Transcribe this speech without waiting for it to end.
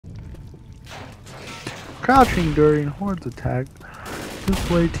Crouching during hordes attack. This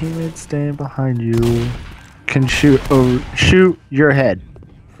way, teammates staying behind you can shoot your head.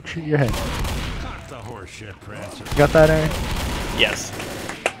 Shoot your head. Cut the horse shit, Francis. Got that, Aaron? Yes.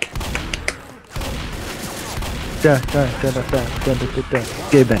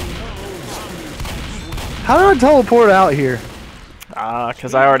 Give in. How do I teleport out here?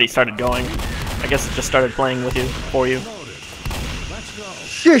 Because I already started going. I guess it just started playing with you, for you. Let's go.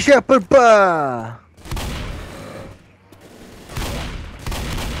 Shishapapa!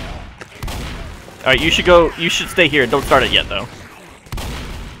 Alright, you should go. You should stay here. Don't start it yet, though.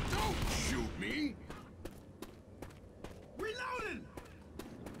 Don't shoot me. Reloading.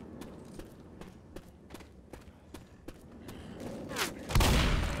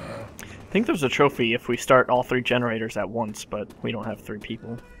 I think there's a trophy if we start all 3 generators at once, but we don't have 3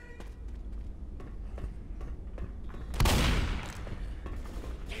 people.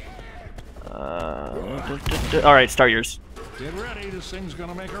 Alright, start yours. Get ready. This thing's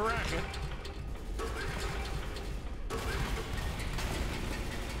gonna make a racket.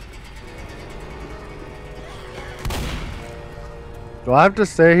 Do I have to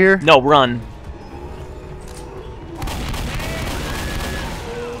stay here? No, run.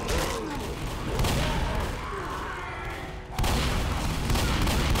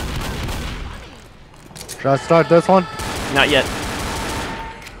 Should I start this one? Not yet.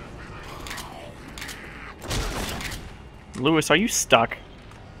 Lewis, are you stuck?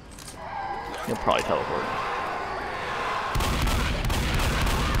 You'll probably teleport.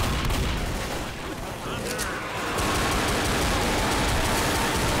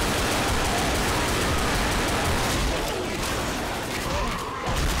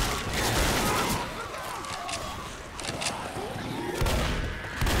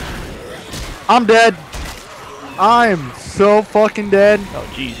 I'm dead. I'm so fucking dead. Oh,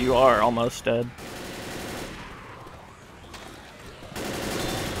 jeez, you are almost dead.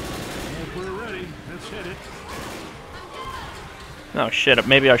 If we're ready, let's hit it. Oh shit,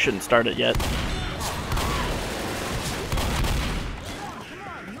 maybe I shouldn't start it yet.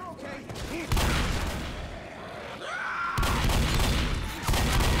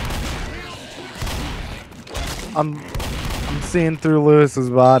 I'm seeing through Lewis's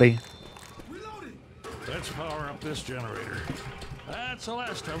body. Let's power up this generator. That's the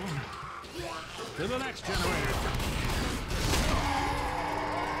last of them. To the next generator.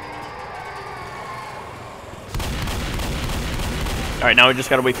 Alright, now we just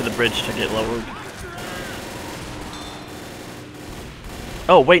gotta wait for the bridge to get lowered.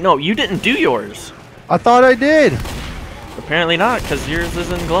 Oh, wait, no, you didn't do yours. I thought I did. Apparently not, because yours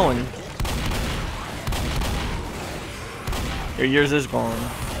isn't glowing. Yours is glowing.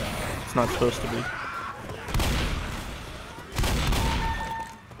 It's not supposed to be.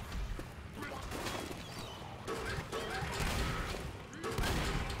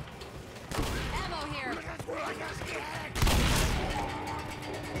 Ammo here.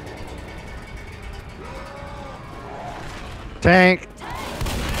 Tank.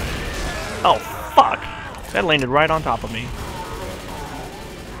 Oh, fuck. That landed right on top of me.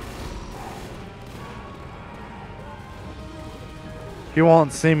 You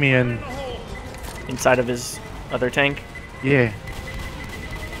won't see me in. Inside of his other tank. Yeah.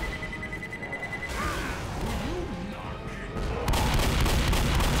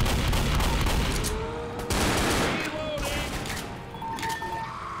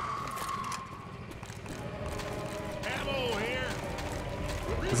 Ammo here.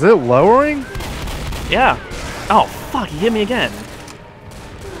 Is it lowering? Yeah. Oh, fuck, he hit me again.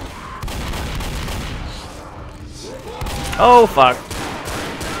 Oh, fuck.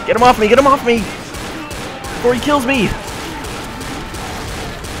 Get him off me, get him off me! Before he kills me!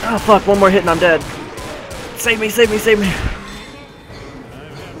 Oh, fuck, one more hit and I'm dead. Save me, save me, save me.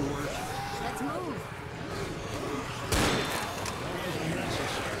 Let's move.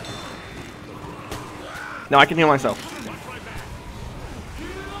 No, I can heal myself.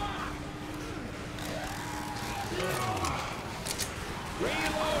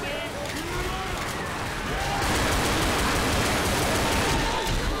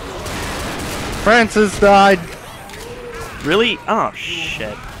 Francis died. Really? Oh,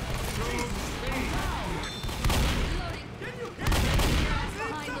 shit.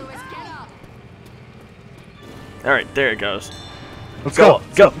 Behind Lewis, get up. Alright, there it goes. Let's Go,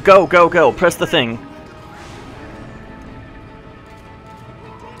 go. go, go, go, go. Press the thing.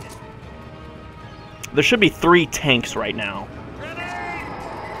 There should be 3 tanks right now.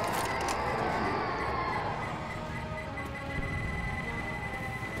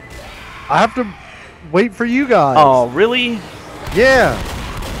 I have to wait for you guys. Oh, really? Yeah.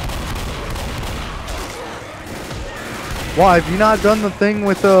 Why have you not done the thing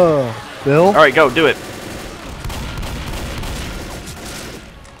with Bill? All right, go do it.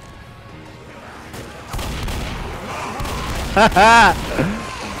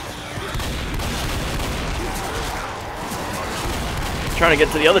 Trying to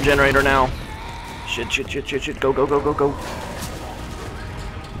get to the other generator now. Shit, shit, shit, shit, shit. Go, go, go, go, go.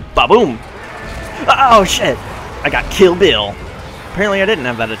 Ba-boom. Oh, shit. I got Kill Bill. Apparently I didn't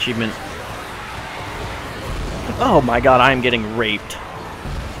have that achievement. Oh my god, I am getting raped.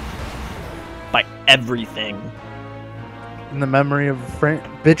 By everything. In the memory of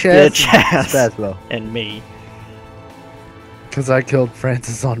bitch ass. Bitch ass. Spazmo. And me. Because I killed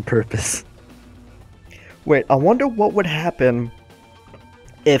Francis on purpose. Wait, I wonder what would happen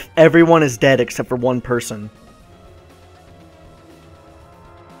if everyone is dead except for one person.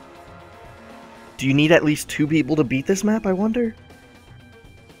 Do you need at least 2 people to beat this map, I wonder?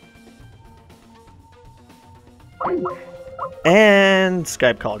 And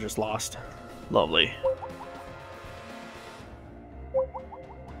Skype call just lost. Lovely.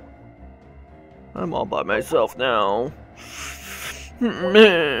 I'm all by myself now.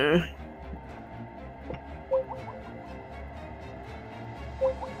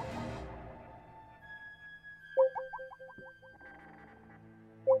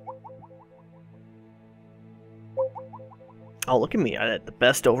 Oh, look at me. I had the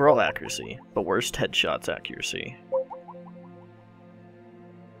best overall accuracy, but worst headshots accuracy.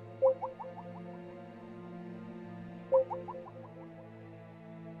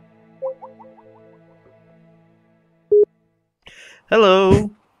 Hello.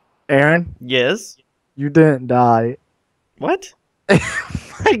 Aaron, Yes? you didn't die. What?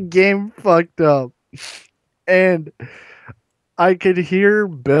 My game fucked up. And I could hear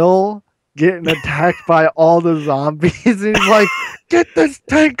Bill getting attacked by all the zombies. He's like, get this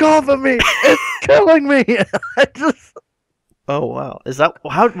tank off of me! It's killing me! I just... Oh, wow. Is that...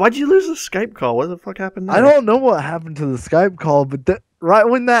 Why'd you lose the Skype call? What the fuck happened there? I don't know what happened to the Skype call, but right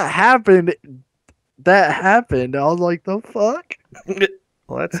when that happened, I was like, the fuck?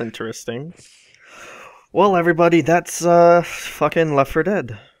 Well, that's interesting. Well, everybody, that's, fucking Left 4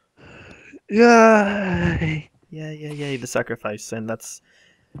 Dead. Yay. Yay, the sacrifice, and that's...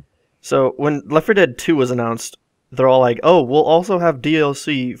 So, when Left 4 Dead 2 was announced, they're all like, oh, we'll also have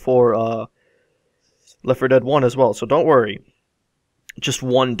DLC for, Left 4 Dead 1 as well, so don't worry. Just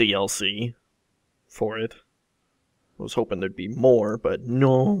one DLC for it. I was hoping there'd be more, but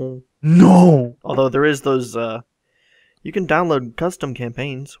no. No! Although there is those, you can download custom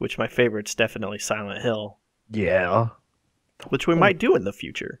campaigns, which my favorite's definitely Silent Hill. Yeah. Which we might do in the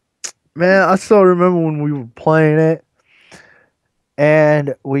future. Man, I still remember when we were playing it,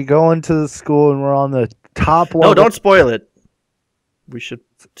 and we go into the school and we're on the top level. No, don't spoil it. We should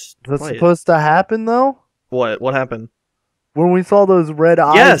That's play it. supposed to happen, though? What? What happened? When we saw those red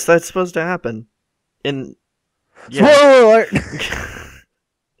eyes? Yes, that's supposed to happen. In... Yeah. Spoiler alert!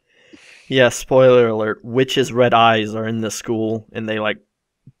 Yeah, spoiler alert. Witches' red eyes are in the school, and they, like,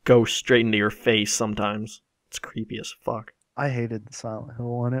 go straight into your face sometimes. It's creepy as fuck. I hated the Silent Hill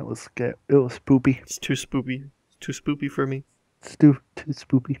one. It was spoopy. It's too spoopy. It's too spoopy for me. Too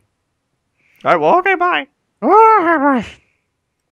spoopy. Alright, well, okay, bye. Ah,